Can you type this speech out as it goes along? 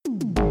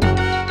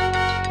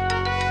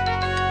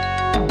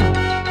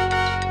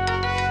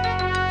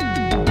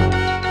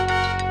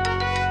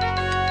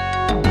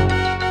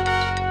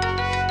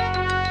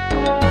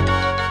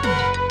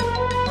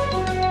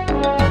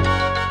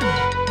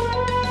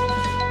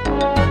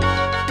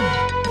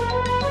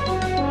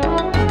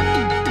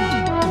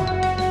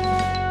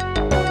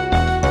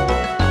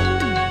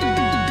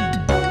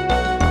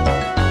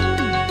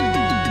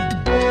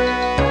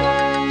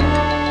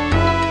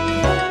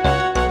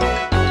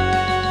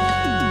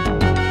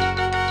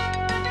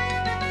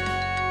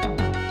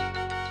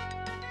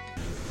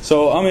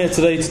So I'm here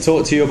today to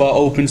talk to you about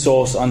open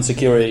source and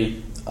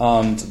security.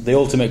 And the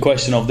ultimate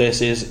question of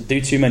this is,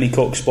 do too many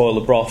cooks spoil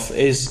the broth?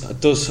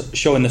 Does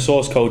showing the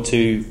source code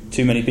to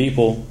too many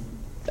people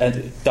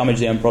damage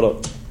the end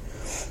product?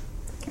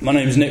 My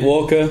name is Nick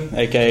Walker,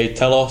 aka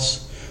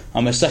Telos.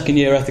 I'm a second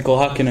year ethical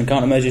hacking and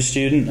countermeasures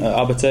student at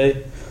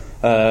Abate.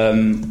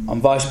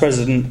 I'm Vice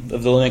President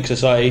of the Linux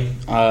Society.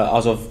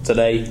 As of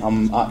today,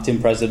 I'm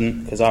acting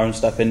President because Aaron's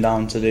stepping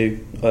down to do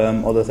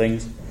other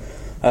things.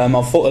 At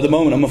the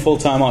moment, I'm a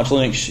full-time Arch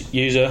Linux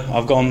user.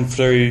 I've gone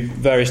through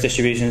various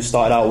distributions,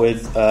 started out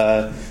with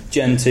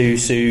Gen 2,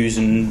 SUSE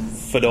and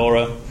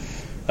Fedora.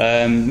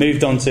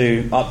 Moved on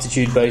to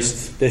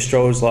aptitude-based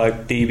distros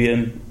like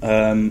Debian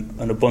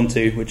and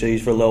Ubuntu, which I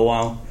used for a little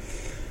while.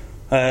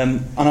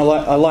 And I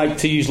like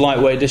to use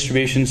lightweight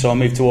distributions, so I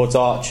moved towards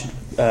Arch.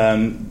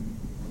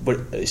 But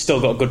it's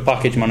still got a good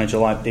package manager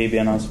like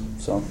Debian has.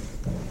 So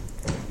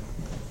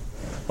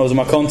those are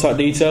my contact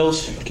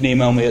details. You can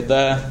email me at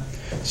there.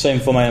 Same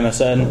for my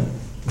MSN.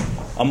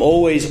 I'm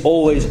always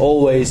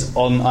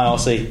on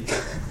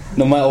IRC.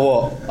 No matter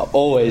what.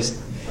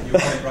 Always. You're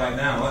on it right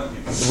now, aren't you?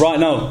 Right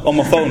now, on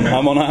my phone,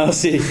 I'm on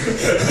IRC.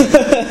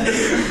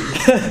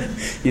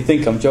 You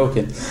think I'm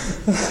joking.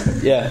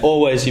 Yeah,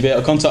 always. You'll be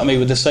able to contact me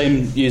with the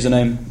same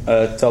username,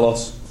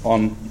 Telos,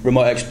 on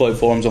remote exploit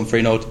forums on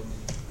Freenode.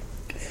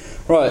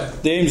 Right,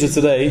 the aims of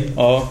today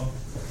are...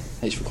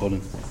 It's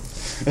recording.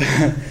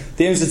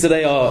 The aims of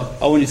today are,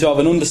 I want you to have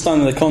an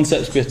understanding of the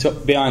concepts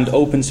behind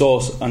open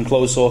source and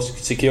closed source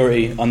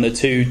security and the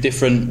two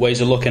different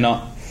ways of looking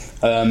at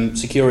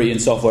security in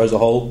software as a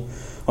whole.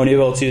 I want you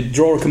to be able to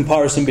draw a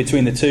comparison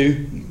between the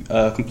two,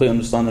 complete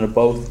understanding of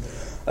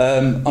both.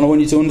 And I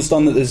want you to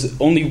understand that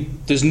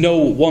there's no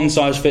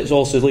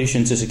one-size-fits-all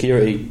solution to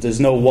security. There's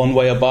no one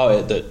way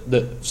about it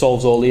that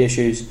solves all the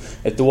issues.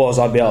 If there was,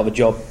 I'd be out of a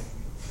job.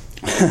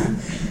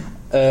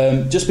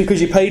 Just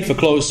because you paid for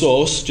closed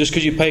source, just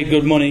because you paid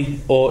good money,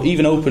 or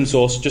even open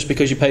source, just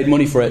because you paid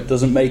money for it,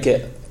 doesn't make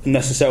it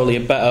necessarily a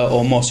better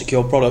or more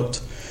secure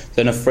product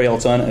than a free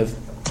alternative.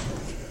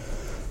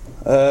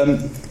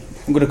 I'm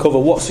going to cover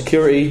what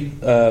security,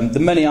 the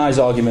many eyes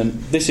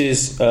argument. This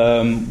is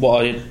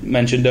what I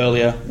mentioned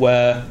earlier,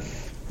 where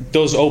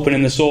does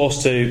opening the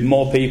source to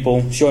more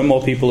people, showing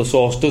more people the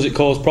source, does it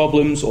cause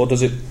problems or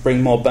does it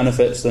bring more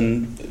benefits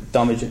than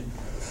damage it?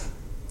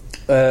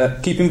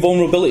 Keeping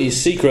vulnerabilities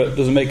secret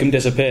doesn't make them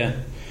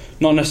disappear.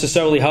 Not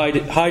necessarily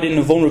hiding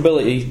a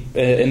vulnerability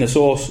in the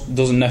source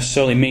doesn't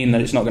necessarily mean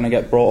that it's not going to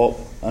get brought up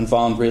and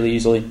found really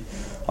easily.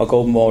 I'll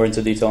go more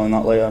into detail on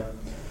that later.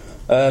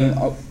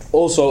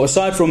 Also,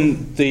 aside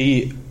from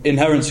the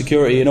inherent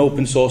security in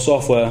open source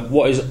software,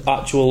 what is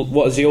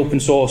the open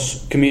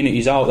source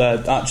communities out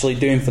there actually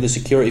doing for the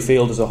security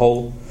field as a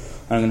whole?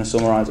 And I'm going to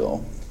summarise it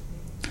all.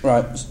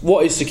 Right,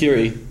 what is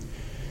security?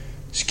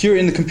 Security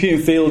in the computing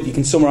field, you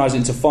can summarise it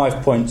into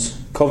 5 points: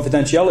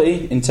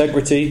 confidentiality,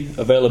 integrity,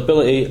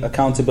 availability,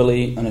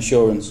 accountability, and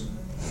assurance.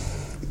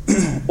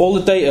 All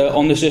the data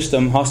on the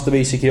system has to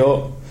be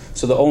secure,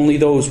 so that only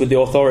those with the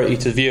authority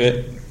to view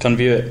it can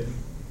view it.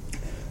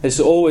 It's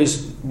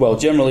always,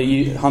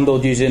 generally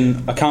handled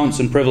using accounts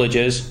and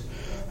privileges,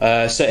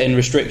 setting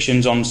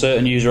restrictions on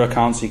certain user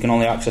accounts so you can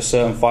only access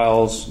certain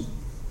files,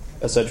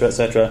 etc.,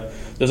 etc.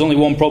 There's only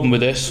one problem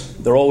with this.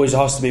 There always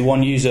has to be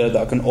one user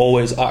that can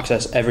always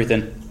access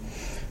everything.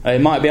 It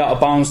might be out of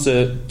bounds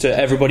to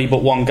everybody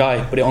but one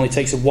guy, but it only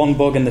takes one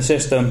bug in the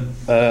system,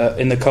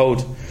 in the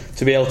code,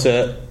 to be able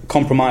to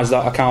compromise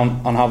that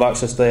account and have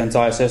access to the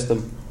entire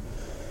system.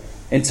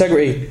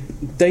 Integrity.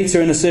 Data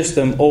in the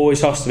system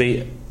always has to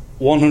be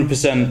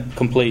 100%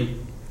 complete.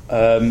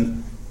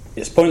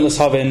 It's pointless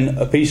having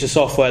a piece of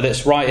software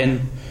that's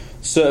writing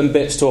certain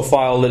bits to a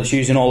file that it's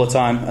using all the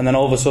time, and then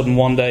all of a sudden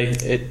one day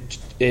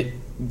it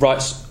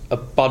writes a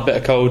bad bit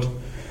of code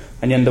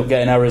and you end up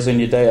getting errors in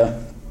your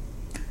data.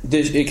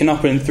 It can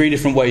happen in 3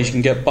 different ways. You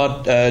can get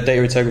bad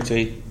data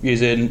integrity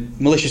using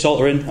malicious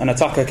altering. An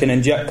attacker can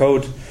inject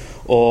code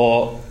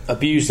or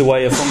abuse the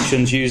way of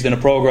functions used in a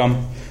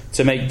program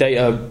to make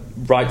data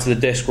write to the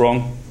disk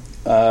wrong.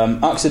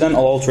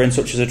 Accidental altering,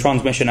 such as a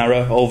transmission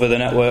error over the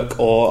network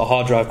or a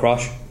hard drive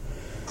crash.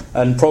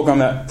 And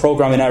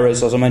programming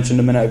errors, as I mentioned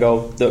a minute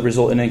ago, that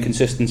result in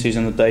inconsistencies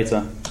in the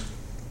data.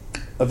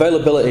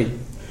 Availability.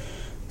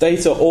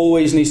 Data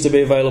always needs to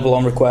be available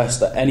on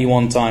request at any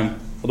one time.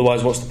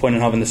 Otherwise, what's the point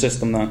in having the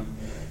system there?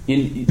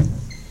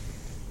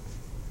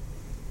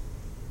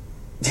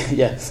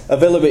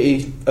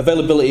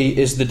 Availability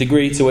is the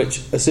degree to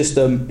which a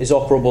system is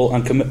operable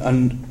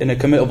and in a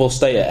committable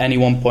state at any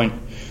one point.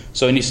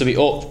 So it needs to be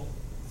up.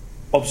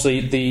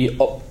 Obviously, the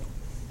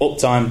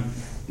uptime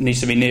needs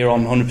to be near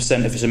on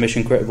 100% if it's a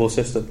mission critical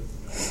system.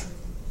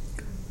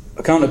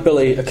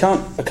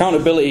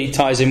 Accountability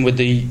ties in with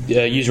the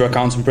user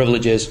accounts and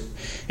privileges.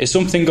 If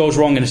something goes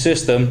wrong in a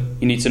system,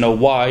 you need to know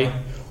why,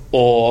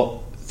 or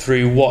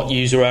through what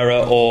user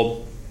error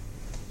or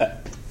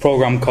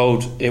program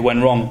code it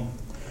went wrong.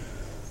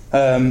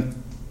 The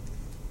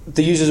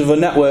users of a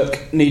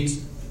network need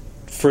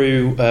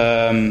through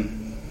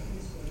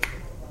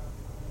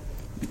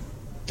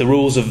the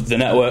rules of the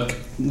network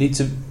need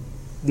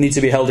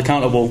to be held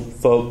accountable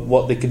for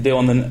what they could do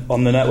on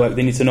the network.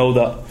 They need to know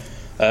that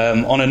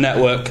on a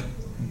network,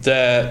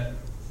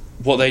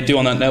 what they do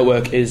on that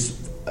network is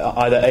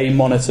either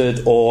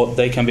monitored, or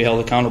they can be held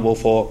accountable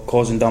for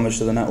causing damage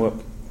to the network.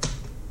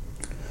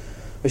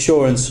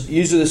 Assurance.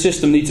 Users of the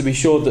system need to be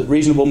assured that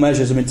reasonable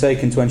measures have been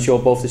taken to ensure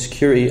both the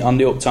security and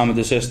the uptime of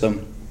the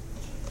system.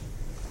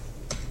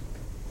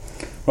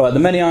 Right, the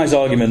many eyes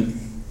argument.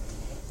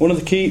 One of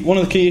the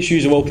key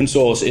issues of open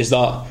source is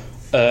that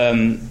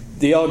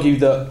they argue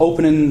that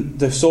opening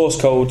the source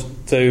code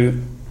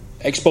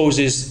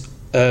exposes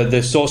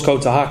the source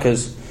code to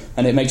hackers,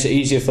 and it makes it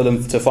easier for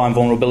them to find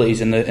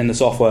vulnerabilities in the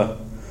software.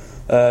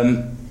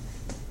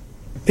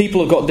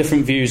 People have got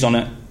different views on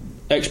it.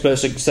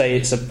 Experts say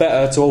it's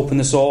better to open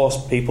the source.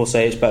 People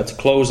say it's better to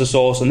close the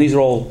source, and these are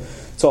all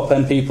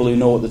top-end people who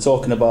know what they're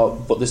talking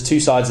about. But there's two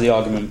sides of the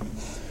argument.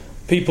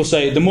 People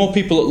say the more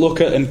people that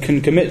look at and can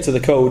commit to the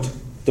code,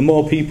 the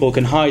more people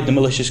can hide the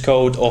malicious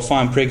code or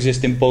find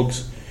pre-existing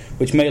bugs,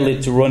 which may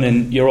lead to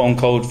running your own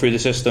code through the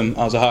system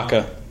as a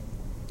hacker.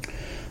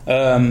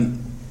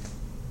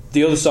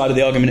 The other side of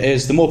the argument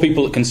is the more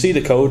people that can see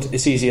the code,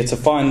 it's easier to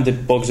find the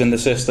bugs in the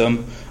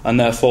system, and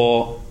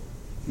therefore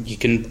you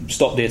can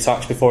stop the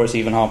attacks before it's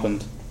even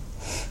happened.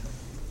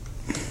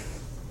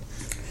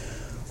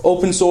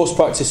 Open source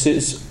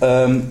practices.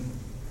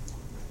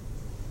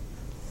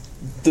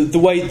 The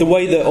way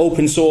that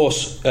open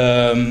source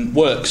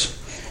works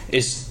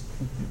is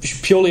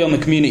purely on the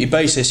community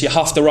basis. You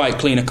have to write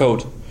cleaner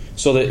code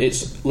so that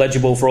it's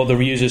legible for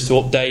other users to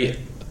update.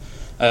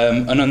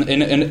 And on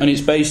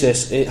its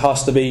basis, it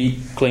has to be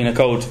cleaner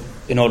code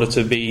in order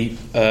to be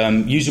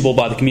usable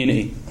by the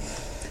community.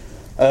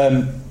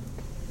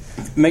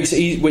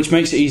 Which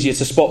makes it easier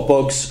to spot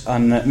bugs,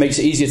 and makes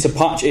it easier to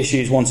patch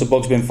issues once a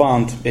bug's been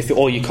found if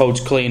all your code's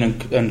clean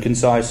and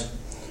concise.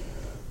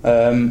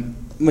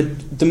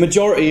 The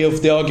majority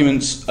of the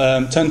arguments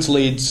tend to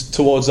lead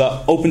towards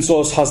that open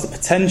source has the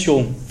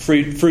potential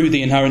through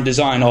the inherent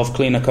design of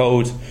cleaner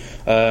code,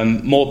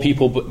 more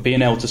people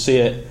being able to see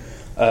it.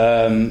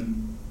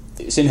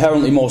 It's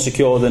inherently more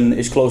secure than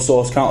its closed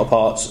source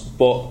counterparts,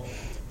 but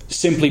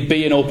simply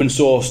being open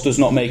source does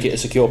not make it a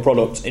secure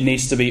product. It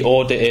needs to be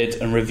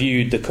audited and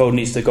reviewed. The code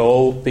needs to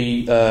go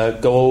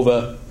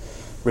over,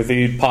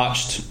 reviewed,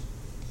 patched,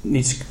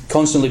 needs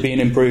constantly being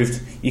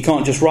improved. You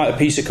can't just write a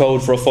piece of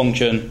code for a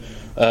function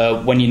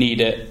when you need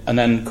it and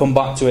then come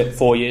back to it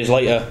 4 years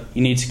later.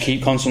 You need to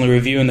keep constantly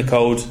reviewing the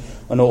code,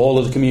 and all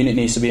of the community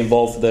needs to be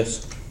involved for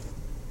this.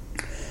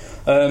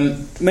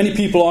 Many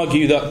people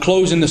argue that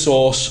closing the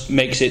source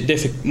makes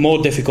it more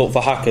difficult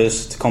for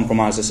hackers to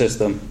compromise the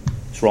system.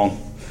 It's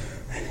wrong.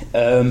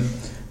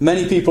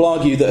 Many people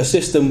argue that a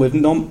system with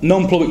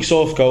non-public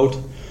source code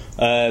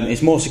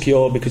is more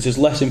secure because there's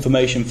less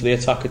information for the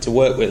attacker to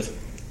work with.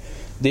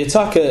 The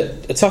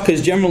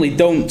attackers generally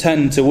don't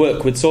tend to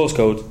work with source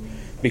code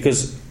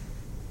because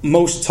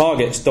most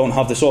targets don't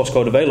have the source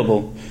code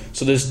available.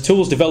 So there's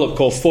tools developed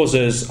called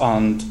fuzzers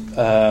and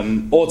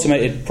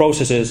automated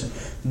processes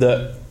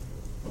that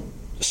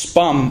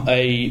spam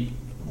a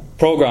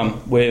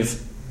program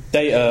with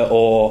data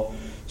or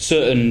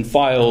certain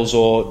files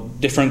or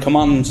different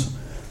commands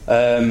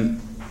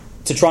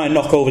to try and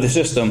knock over the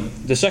system.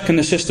 The second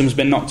the system's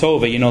been knocked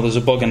over, you know there's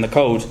a bug in the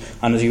code,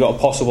 and you've got a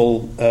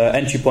possible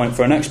entry point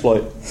for an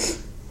exploit.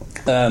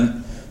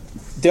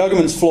 The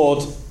argument's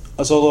flawed,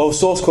 as although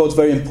source code's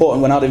very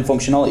important when adding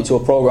functionality to a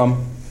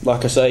program.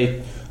 Like I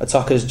say,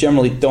 attackers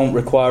generally don't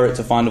require it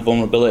to find a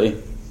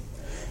vulnerability.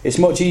 It's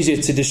much easier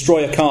to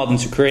destroy a car than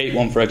to create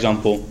one, for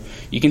example.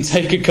 You can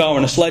take a car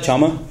and a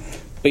sledgehammer,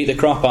 beat the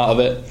crap out of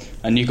it,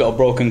 and you've got a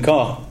broken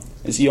car.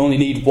 You only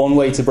need one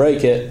way to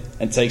break it,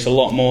 and it takes a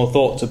lot more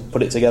thought to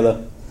put it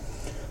together.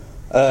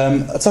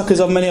 Attackers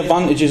have many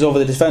advantages over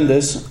the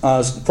defenders,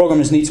 as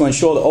programmers need to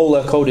ensure that all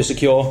their code is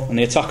secure, and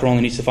the attacker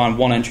only needs to find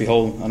one entry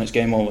hole, and it's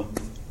game over.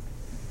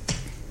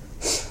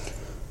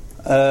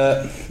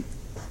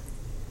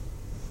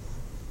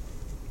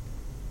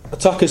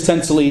 Attackers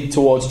tend to lead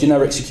towards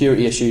generic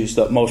security issues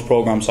that most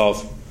programs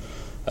have.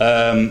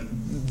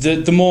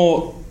 The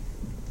more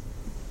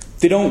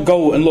they don't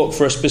go and look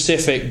for a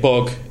specific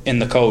bug in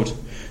the code.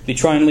 They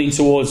try and lean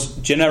towards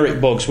generic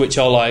bugs, which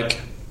are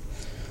like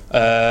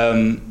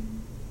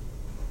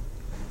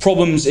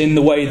problems in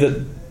the way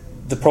that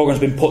the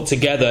program's been put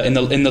together in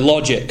the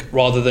logic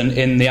rather than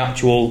in the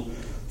actual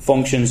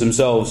functions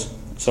themselves.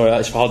 Sorry,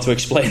 it's hard to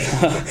explain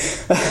that.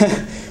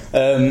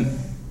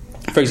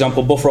 For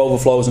example, buffer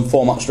overflows and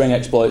format string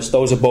exploits,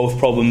 those are both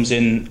problems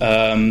in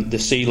the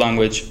C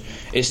language.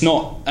 It's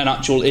not an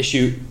actual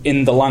issue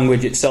in the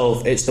language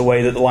itself, it's the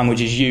way that the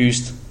language is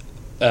used.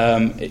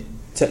 It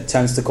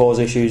tends to cause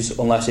issues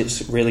unless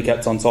it's really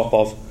kept on top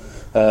of.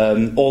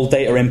 All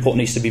data input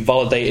needs to be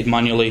validated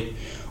manually,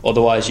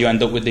 otherwise you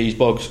end up with these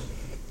bugs.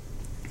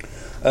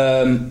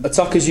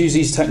 Attackers use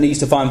these techniques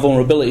to find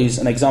vulnerabilities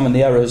and examine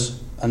the errors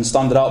and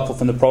standard output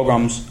from the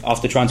programs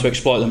after trying to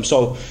exploit them.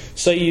 So,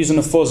 say you're using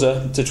a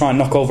fuzzer to try and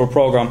knock over a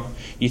program,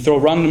 you throw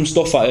random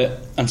stuff at it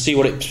and see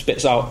what it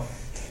spits out.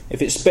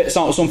 If it spits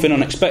out something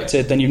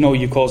unexpected, then you know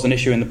you caused an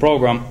issue in the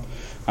program,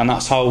 and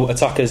that's how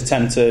attackers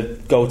tend to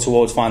go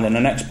towards finding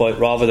an exploit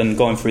rather than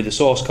going through the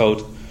source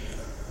code.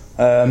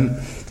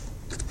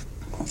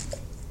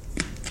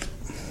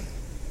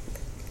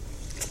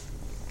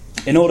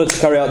 In order to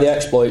carry out the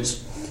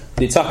exploits,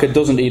 the attacker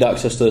doesn't need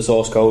access to the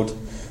source code.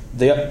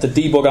 The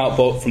debug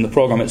output from the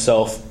program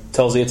itself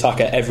tells the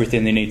attacker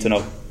everything they need to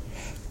know.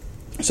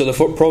 So the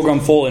program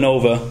falling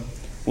over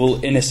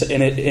will, in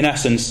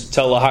essence,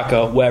 tell the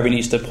hacker where he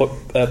needs to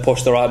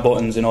push the right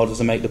buttons in order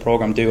to make the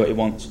program do what he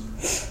wants.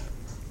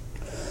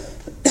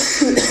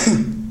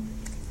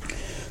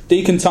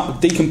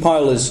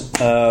 Decompilers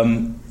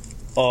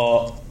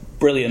are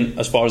brilliant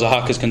as far as a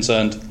hacker is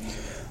concerned.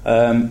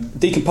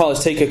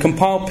 Decompilers take a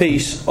compiled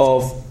piece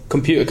of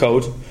computer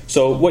code.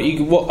 So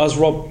as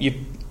Rob,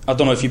 I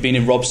don't know if you've been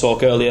in Rob's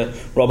talk earlier.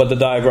 Rob had the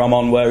diagram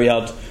on where he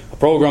had a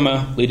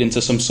programmer leading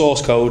to some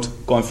source code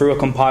going through a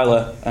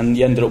compiler, and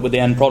he ended up with the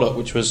end product,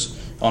 which was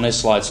on his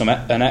slide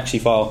an exe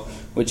file,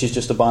 which is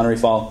just a binary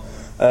file.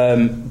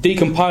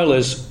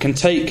 Decompilers can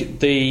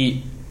take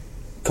the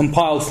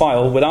compiled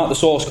file without the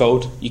source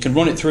code. You can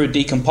run it through a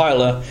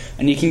decompiler,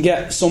 and you can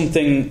get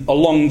something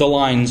along the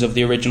lines of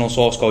the original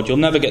source code. You'll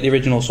never get the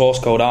original source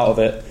code out of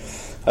it,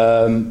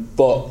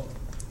 but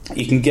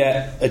you can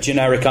get a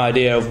generic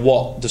idea of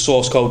what the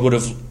source code would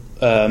have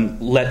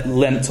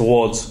lent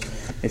towards,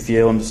 if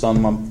you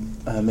understand my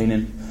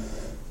meaning.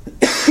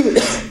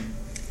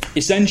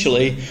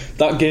 Essentially,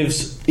 that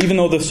gives, even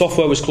though the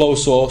software was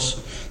closed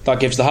source, that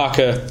gives the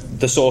hacker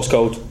the source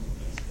code,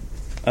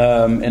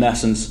 in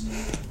essence.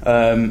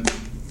 They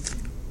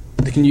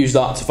can use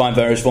that to find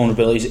various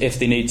vulnerabilities if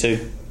they need to,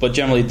 but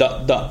generally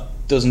that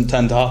doesn't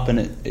tend to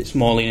happen. It's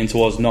more leaning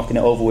towards knocking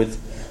it over with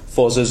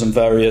fuzzers and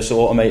various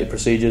automated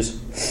procedures.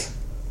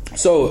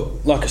 So,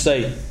 like I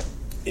say,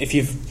 if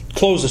you've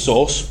closed the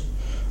source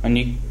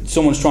and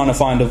someone's trying to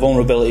find a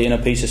vulnerability in a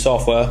piece of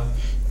software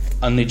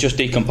and they just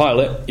decompile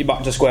it, you're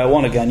back to square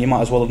one again. You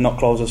might as well have not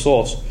closed the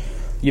source.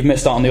 You've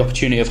missed out on the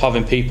opportunity of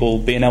having people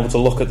being able to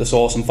look at the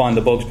source and find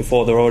the bugs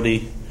before they're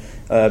already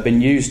been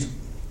used.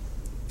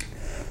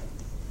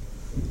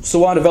 So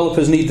why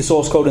developers need the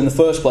source code in the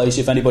first place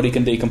if anybody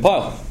can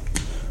decompile?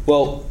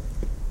 Well,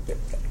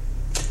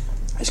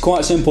 it's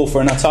quite simple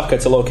for an attacker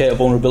to locate a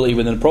vulnerability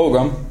within a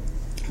program,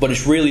 but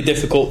it's really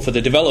difficult for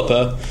the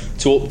developer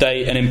to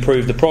update and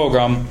improve the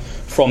program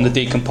from the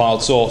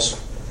decompiled source,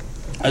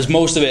 as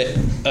most of it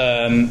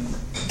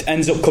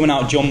ends up coming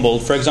out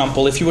jumbled. For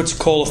example, if you were to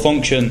call a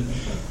function,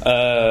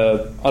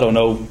 I don't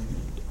know,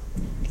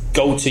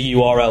 go to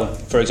URL,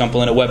 for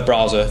example, in a web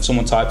browser, if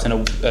someone typed in a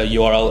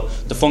URL,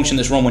 the function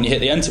that's run when you hit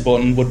the enter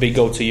button would be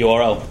go to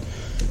URL.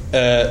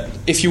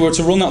 If you were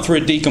to run that through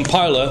a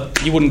decompiler,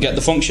 you wouldn't get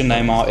the function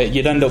name out.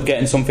 You'd end up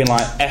getting something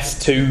like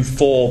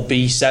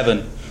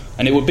F24B7,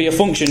 and it would be a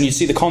function. You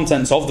see the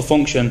contents of the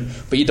function,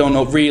 but you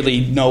don't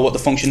really know what the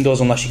function does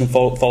unless you can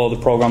follow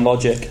the program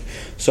logic.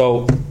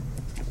 So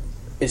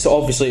it's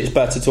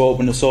better to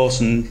open the source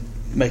and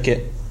make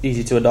it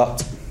easy to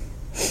adapt.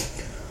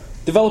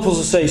 Developers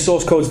will say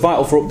source code is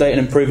vital for updating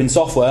and improving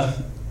software.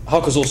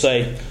 Hackers will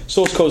say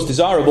source code is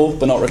desirable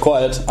but not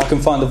required. I can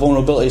find the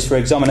vulnerabilities for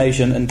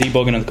examination and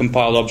debugging of the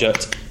compiled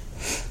object.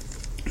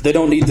 They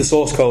don't need the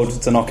source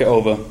code to knock it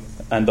over.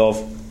 End of.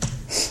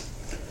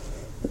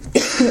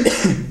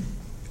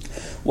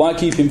 Why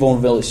keeping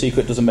vulnerabilities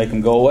secret doesn't make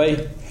them go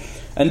away.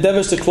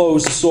 Endeavours to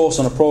close the source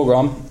on a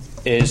program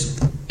is,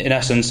 in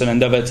essence, an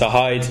endeavour to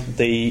hide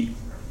the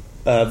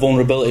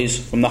vulnerabilities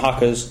from the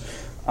hackers,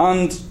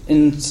 and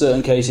in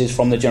certain cases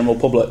from the general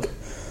public.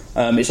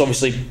 It's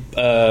obviously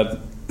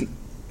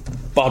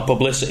bad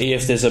publicity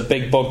if there's a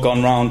big bug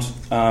gone round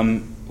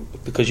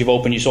because you've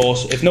opened your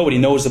source. If nobody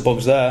knows the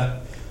bug's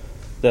there,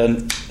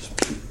 then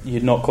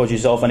you'd not cause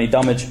yourself any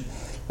damage.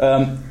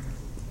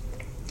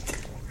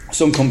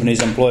 Some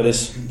companies employ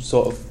this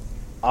sort of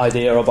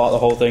idea about the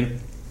whole thing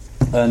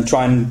and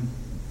try and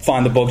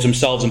find the bugs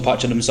themselves and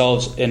patch it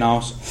themselves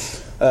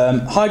in-house.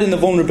 Hiding the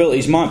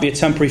vulnerabilities might be a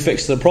temporary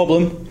fix to the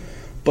problem,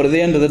 but at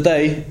the end of the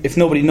day, if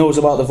nobody knows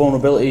about the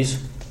vulnerabilities,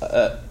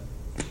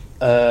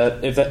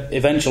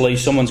 eventually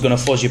someone's going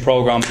to fuzz your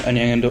program and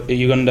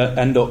you're going to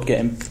end up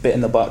getting bit in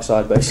the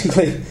backside,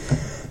 basically.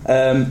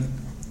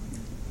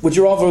 Would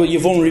you rather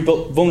your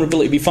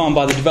vulnerability be found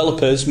by the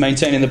developers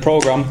maintaining the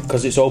program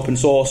because it's open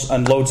source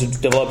and loads of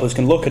developers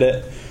can look at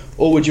it,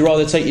 or would you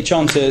rather take your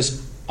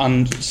chances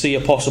and see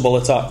a possible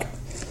attack?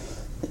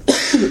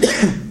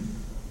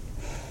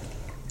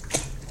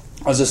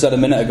 As I said a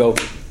minute ago,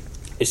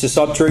 it's a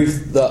sad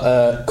truth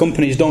that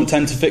companies don't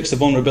tend to fix the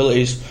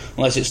vulnerabilities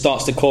unless it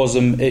starts to cause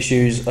them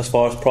issues as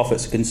far as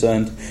profits are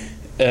concerned.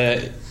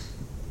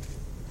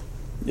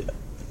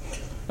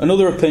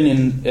 Another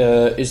opinion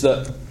is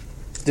that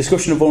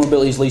discussion of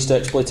vulnerabilities leads to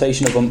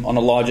exploitation of them on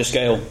a larger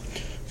scale.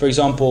 For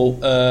example,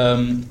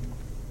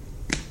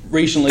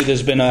 recently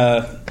there's been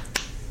a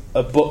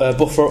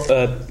buffer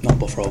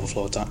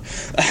overflow attack.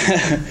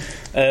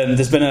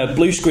 There's been a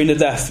blue screen of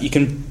death. You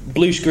can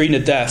blue screen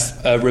of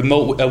death a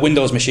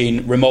Windows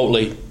machine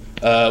remotely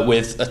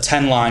with a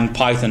 10-line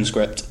Python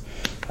script.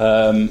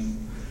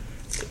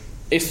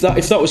 If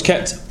that was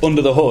kept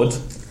under the hood,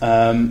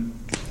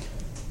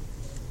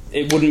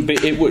 it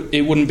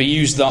wouldn't be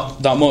used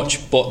that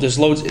much. But there's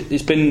loads.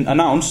 It's been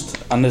announced,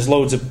 and there's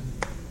loads of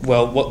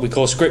what we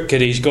call script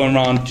kiddies going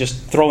around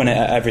just throwing it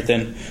at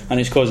everything, and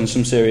it's causing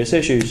some serious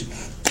issues.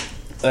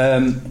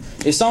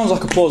 It sounds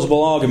like a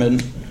plausible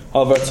argument.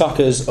 However,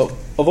 attackers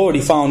have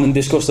already found and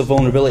discussed the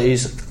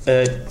vulnerabilities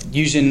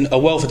using a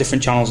wealth of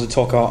different channels. They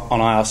talk about on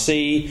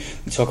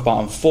IRC, they talk about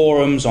on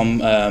forums, on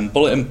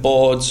bulletin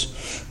boards.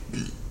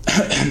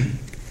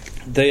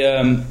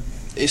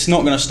 It's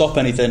not going to stop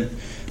anything.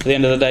 At the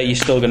end of the day, you're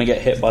still going to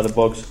get hit by the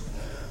bugs.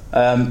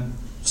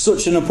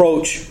 Such an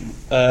approach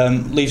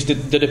leaves the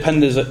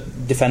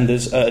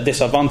defenders at a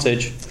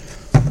disadvantage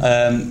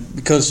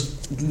because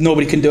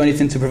nobody can do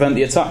anything to prevent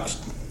the attacks.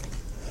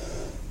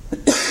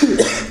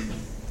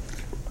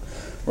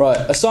 Right,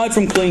 aside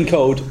from clean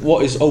code,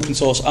 what is open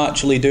source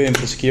actually doing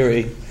for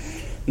security?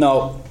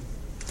 Now,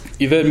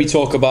 you've heard me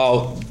talk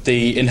about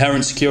the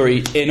inherent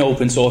security in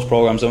open source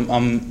programs. I'm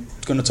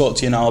going to talk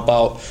to you now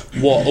about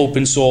what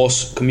open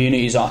source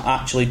communities are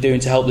actually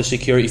doing to help the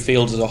security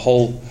field as a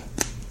whole.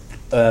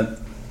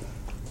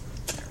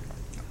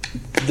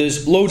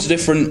 There's loads of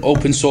different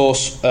open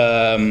source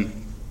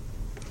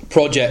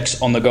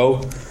projects on the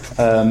go.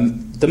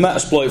 The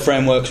Metasploit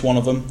framework's one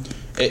of them.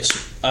 It's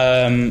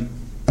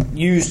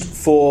used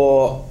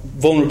for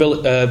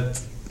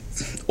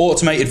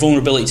automated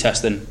vulnerability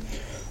testing.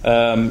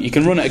 You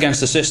can run it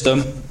against a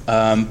system,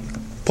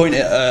 point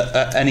it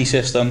at any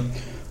system,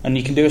 and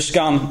you can do a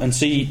scan and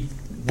see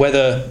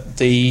whether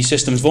the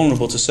system's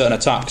vulnerable to certain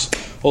attacks.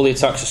 All the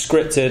attacks are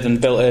scripted and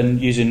built in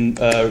using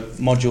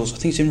modules. I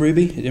think it's in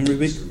Ruby. Is it in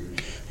Ruby?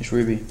 It's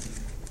Ruby.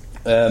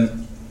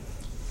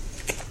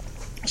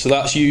 So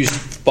that's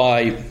used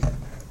by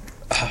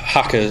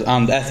hackers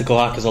and ethical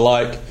hackers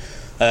alike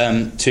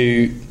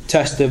to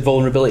test the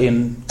vulnerability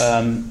in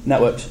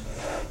networks.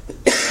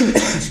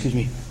 Excuse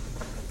me.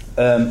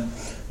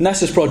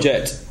 Nessus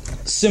project,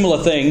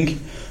 similar thing,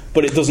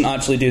 but it doesn't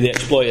actually do the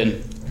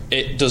exploiting.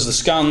 It does the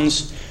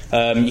scans.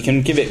 You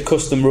can give it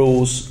custom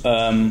rules,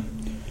 and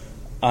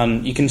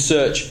you can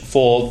search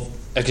for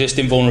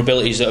existing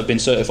vulnerabilities that have been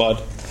certified.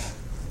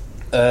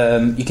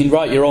 You can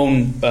write your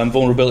own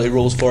vulnerability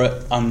rules for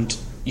it, and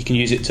you can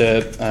use it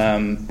to,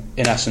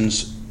 in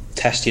essence,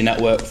 test your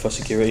network for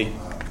security.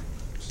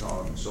 It's not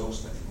open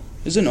source anymore.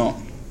 Is it not?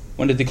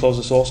 When did they close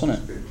the source on it?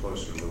 It's been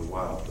closed for a little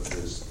while, but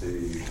there's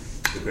the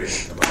great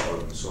thing about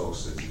open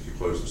source is if you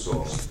close the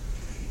source,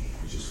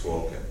 you just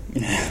fork it.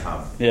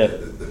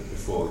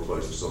 Before they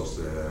close the source,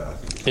 I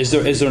think is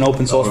there an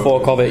open source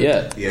fork of it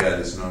yet? Yeah,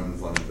 there's an open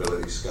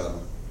vulnerability scanner.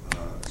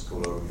 It's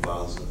called Open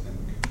Files, I think.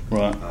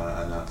 Right.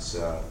 And that's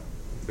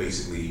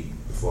basically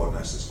before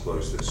Nessus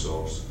closed their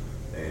source,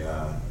 they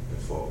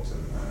forked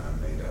and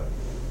made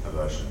a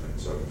version of it.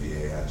 So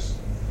VAS.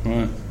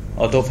 Right.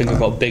 I don't think I've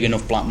got a big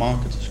enough black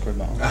market to screw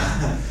that on.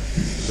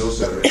 There's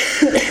also a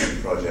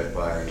project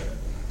by a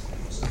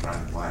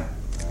friend of mine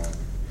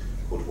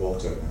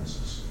called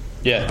Nessus.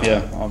 Yeah,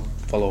 I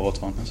follow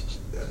Nessus.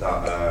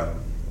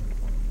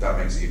 That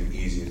makes it even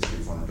easier to do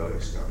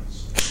vulnerability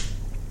scans.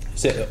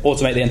 Does it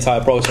automate the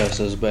entire process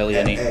as barely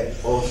any? It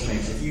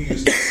automates. If you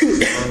use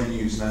the problem you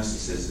use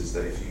Nessus is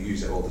that if you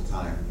use it all the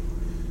time,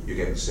 you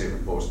get the same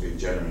reports being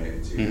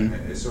generated to you. Mm-hmm.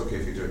 And it's okay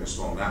if you're doing a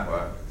small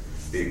network,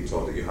 being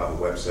told that you have a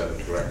web server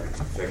correctly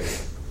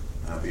configured,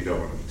 but you don't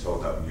want to be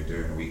told that when you're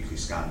doing a weekly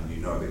scan and you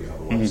know that you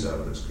have a web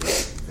server that's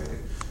correctly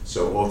configured.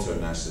 So Auto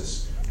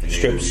Nessus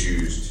enables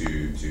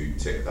you to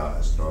tick that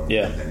as normal,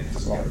 and then it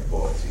doesn't get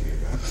reported to you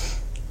again.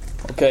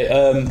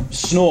 Okay,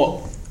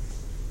 Snort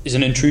is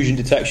an intrusion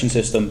detection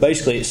system.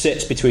 Basically, it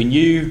sits between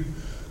the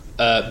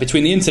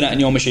internet and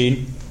your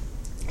machine,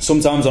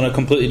 sometimes on a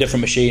completely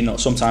different machine, or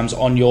sometimes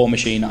on your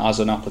machine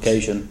as an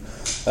application.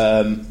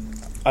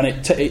 And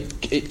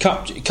it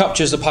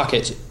captures the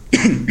packets.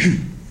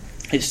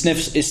 It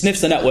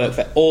sniffs the network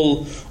for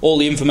all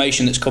the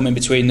information that's coming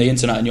between the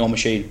internet and your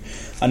machine,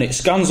 and it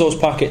scans those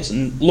packets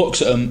and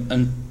looks at them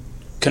and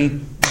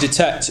can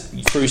detect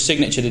through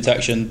signature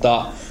detection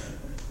that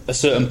a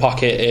certain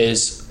packet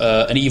is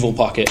an evil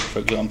packet, for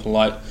example,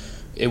 like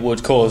it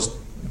would cause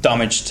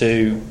damage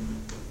to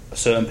a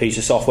certain piece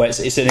of software.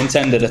 It's an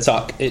intended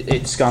attack.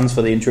 It scans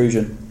for the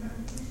intrusion.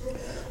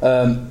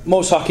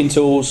 Most hacking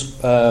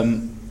tools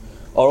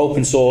are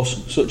open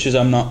source, such as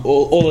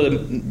all of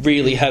the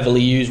really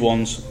heavily used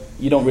ones.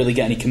 You don't really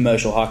get any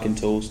commercial hacking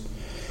tools.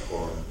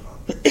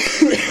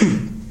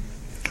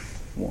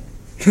 What?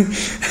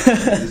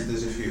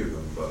 There's a few of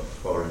them, but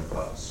Core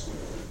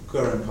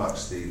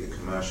Impact's the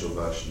commercial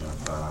version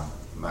of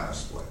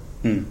Metasploit.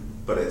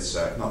 But it's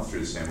not through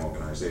the same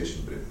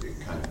organisation, but it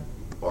kind of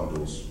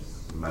bundles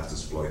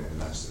Metasploit and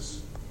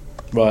Nessus.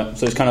 Right,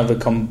 so it's kind of a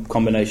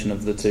combination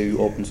of the two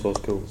open source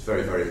tools. It's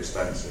very, very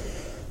expensive.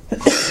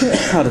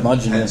 I'd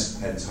imagine.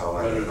 Hence how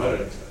I do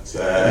it.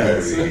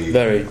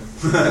 Very.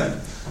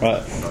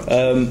 Right.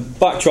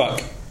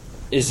 Backtrack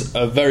is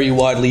a very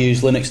widely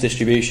used Linux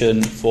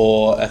distribution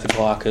for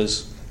ethical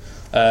hackers.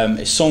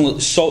 Its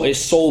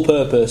sole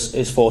purpose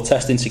is for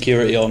testing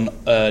security on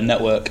a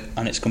network,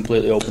 and it's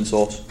completely open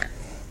source.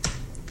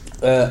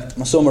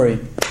 My summary: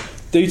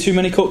 do too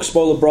many cooks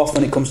spoil the broth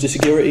when it comes to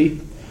security?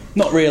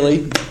 Not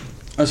really,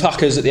 as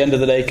hackers at the end of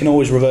the day can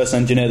always reverse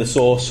engineer the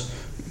source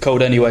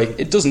code anyway.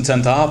 It doesn't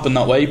tend to happen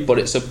that way, but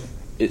it's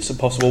a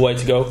possible way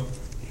to go.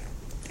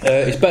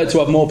 It's better to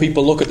have more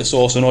people look at the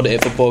source and audit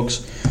it for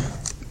bugs.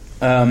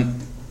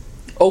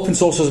 Open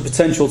source has the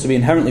potential to be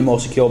inherently more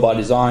secure by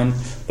design,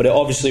 but it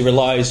obviously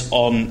relies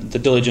on the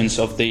diligence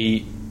of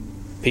the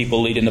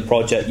people leading the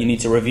project. You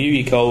need to review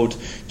your code,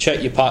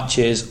 check your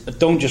patches.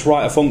 Don't just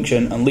write a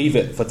function and leave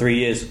it for 3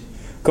 years.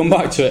 Come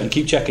back to it and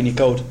keep checking your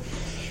code.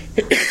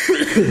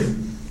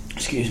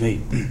 Excuse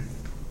me.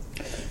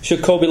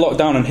 Should code be locked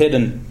down and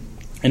hidden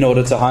in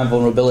order to hide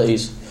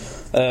vulnerabilities?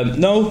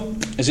 No,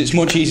 as it's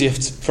much easier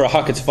for a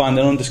hacker to find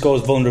an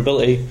undisclosed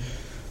vulnerability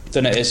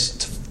than it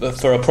is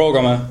for a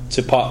programmer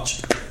to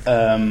patch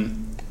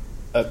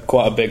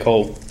quite a big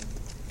hole.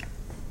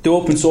 Do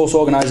open source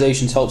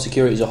organisations help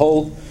security as a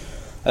whole?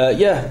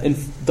 Yeah, in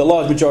the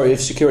large majority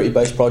of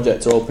security-based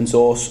projects are open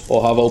source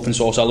or have open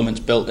source elements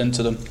built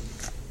into them.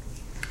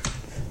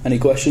 Any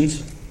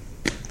questions?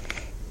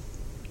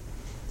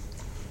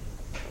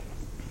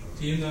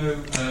 Do you know,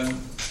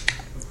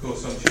 of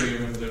course, I'm sure you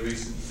remember the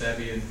recent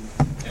Debian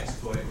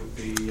exploit with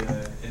the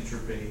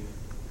entropy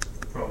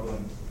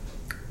problem.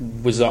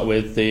 Was that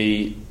with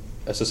the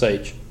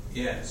SSH?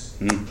 Yes.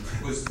 Mm.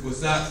 Was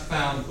that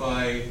found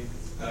by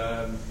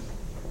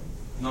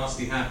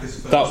nasty hackers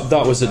first?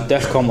 That was at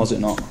DEF CON, was it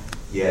not?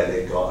 Yeah,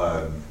 they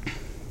got,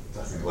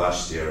 I think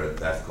last year at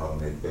DEF CON,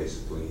 they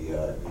basically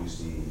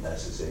used the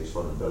SSH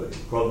vulnerability.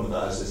 The problem with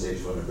that SSH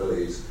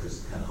vulnerability is because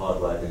it's kind of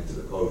hardwired into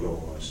the code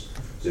almost.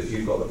 So if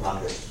you've got the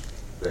packets,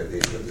 the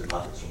encrypted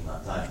packets from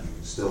that time, you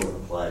can still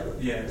apply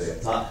the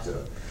attack to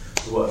it.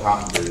 So what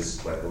happened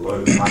is, like a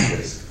load of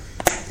hackers,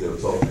 they were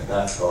talking at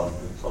DEF CON,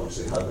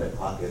 obviously had their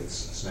packets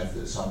sniffed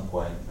at some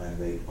point, and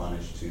they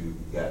managed to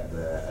get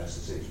their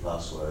SSH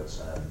passwords,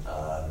 and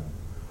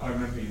I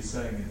remember you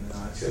saying it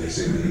now.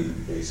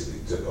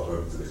 basically took it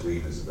home to the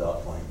cleaners at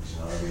that point. You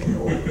know what I mean?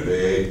 All the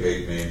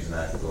big names and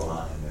ethical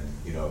hacking, and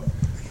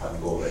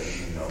having all their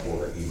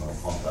email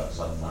contacts,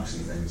 having nasty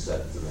things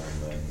said to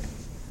them, and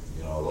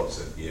lots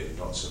of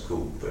not so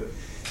cool. But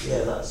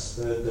yeah, that's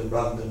the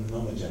random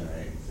number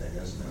generating thing,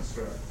 isn't it? That's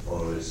right.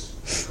 Or as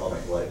the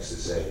comic likes to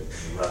say,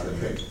 random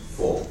hit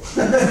 4.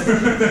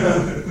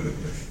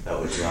 That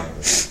was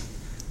random.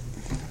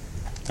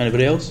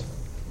 Anybody else?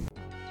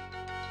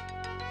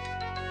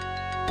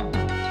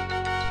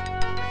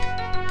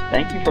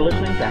 Thank you for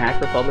listening to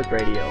Hacker Public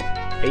Radio.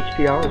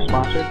 HPR is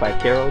sponsored by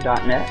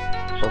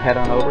Caro.net, so head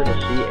on over to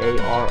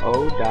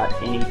caro.net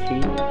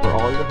for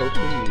all your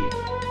hosting needs.